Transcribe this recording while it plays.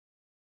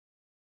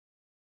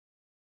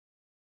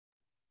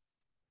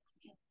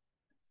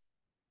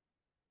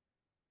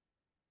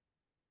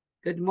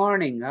Good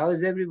morning. How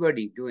is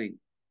everybody doing?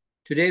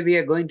 Today we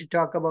are going to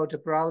talk about a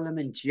problem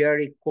in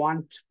GRE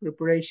Quant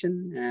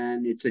preparation,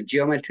 and it's a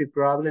geometry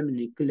problem in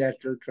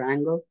equilateral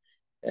triangle,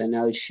 and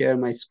I'll share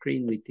my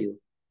screen with you.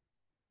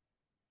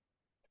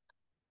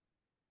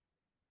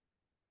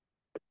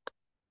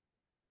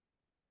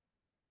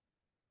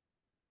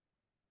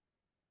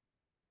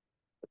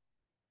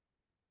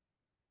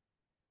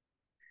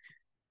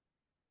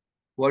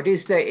 What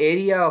is the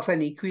area of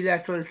an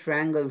equilateral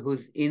triangle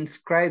whose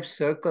inscribed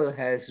circle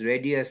has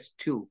radius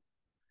 2?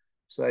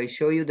 So I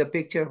show you the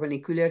picture of an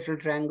equilateral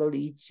triangle.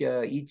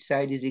 Each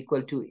side is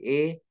equal to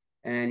A,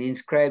 and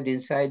inscribed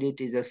inside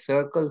it is a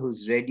circle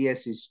whose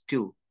radius is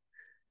 2.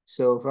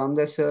 So from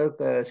the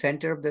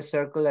center of the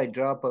circle, I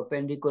draw a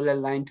perpendicular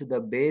line to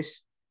the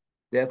base.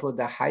 Therefore,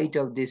 the height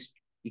of this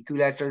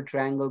equilateral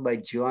triangle by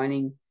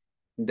joining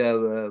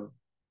the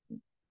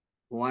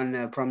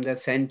one from the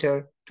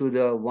center to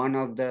the one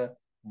of the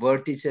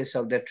vertices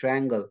of the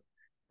triangle,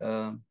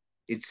 uh,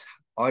 its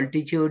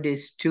altitude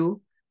is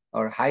 2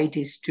 or height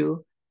is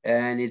 2,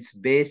 and its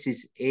base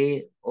is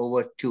A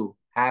over 2,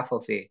 half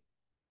of A.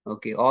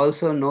 Okay,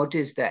 also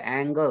notice the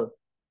angle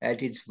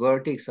at its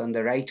vertex on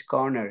the right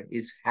corner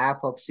is half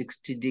of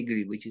 60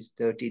 degree, which is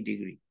 30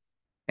 degree.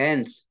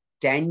 Hence,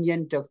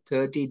 tangent of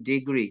 30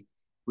 degree,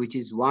 which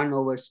is 1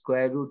 over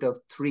square root of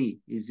 3,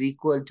 is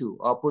equal to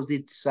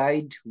opposite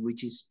side,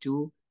 which is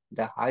 2,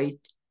 the height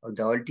or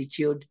the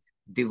altitude,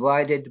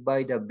 divided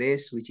by the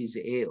base, which is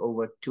A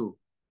over 2.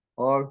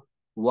 Or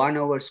 1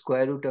 over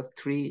square root of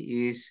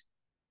 3 is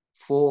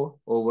 4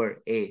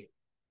 over A.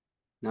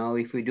 Now,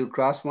 if we do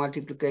cross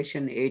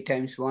multiplication, A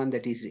times 1,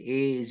 that is A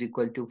is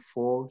equal to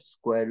 4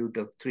 square root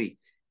of 3.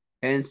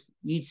 Hence,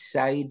 each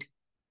side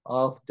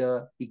of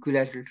the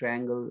equilateral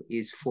triangle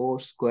is 4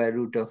 square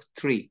root of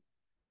 3.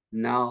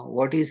 Now,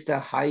 what is the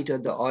height or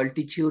the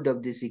altitude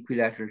of this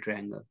equilateral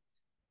triangle?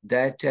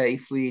 That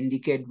if we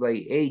indicate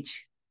by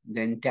H,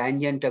 then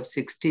tangent of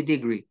 60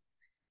 degree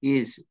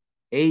is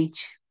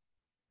H,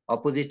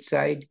 opposite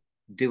side,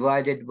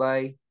 divided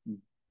by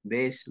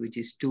base, which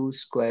is 2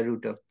 square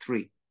root of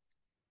 3.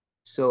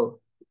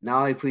 So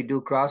now if we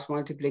do cross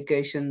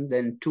multiplication,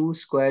 then 2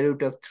 square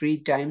root of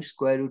 3 times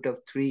square root of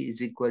 3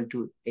 is equal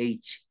to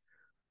H,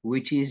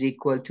 which is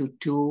equal to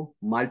 2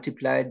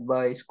 multiplied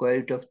by square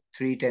root of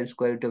 3 times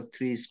square root of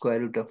 3 is square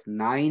root of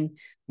 9,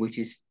 which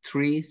is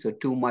 3. So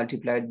 2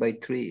 multiplied by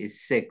 3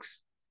 is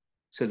 6.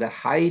 So the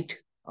height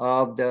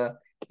of the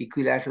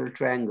equilateral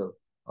triangle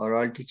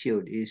or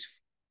altitude is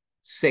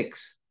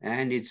 6,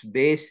 and its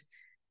base,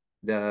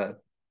 the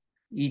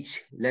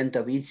each length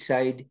of each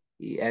side,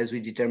 as we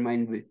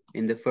determined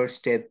in the first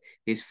step,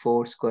 is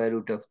 4 square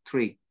root of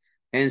 3.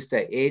 Hence,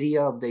 the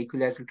area of the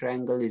equilateral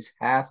triangle is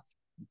half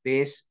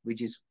base,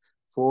 which is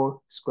 4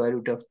 square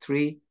root of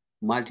 3,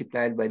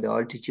 multiplied by the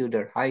altitude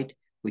or height,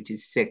 which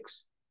is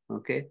 6.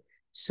 Okay,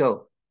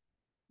 so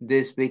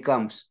this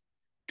becomes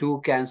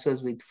 2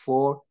 cancels with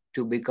 4,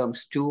 2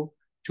 becomes 2,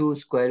 2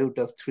 square root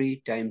of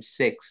 3 times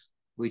 6,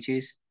 which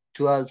is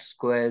 12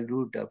 square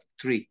root of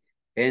 3.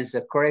 Hence,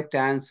 the correct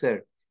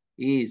answer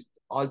is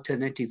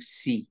alternative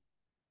C.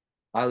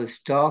 I will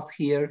stop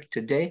here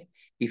today.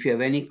 If you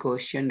have any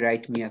question,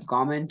 write me a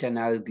comment and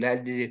I will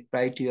gladly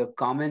reply to your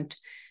comment.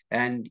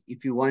 And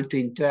if you want to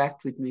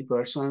interact with me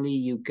personally,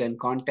 you can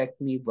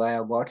contact me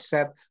via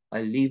WhatsApp.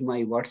 I'll leave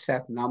my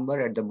WhatsApp number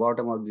at the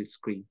bottom of the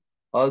screen.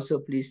 Also,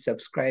 please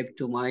subscribe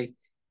to my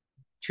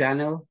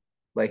channel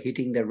by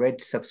hitting the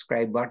red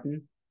subscribe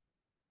button.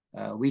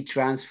 We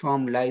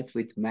transform life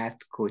with math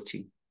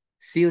coaching.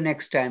 See you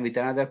next time with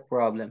another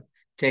problem.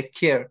 Take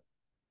care.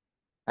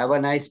 Have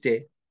a nice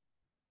day.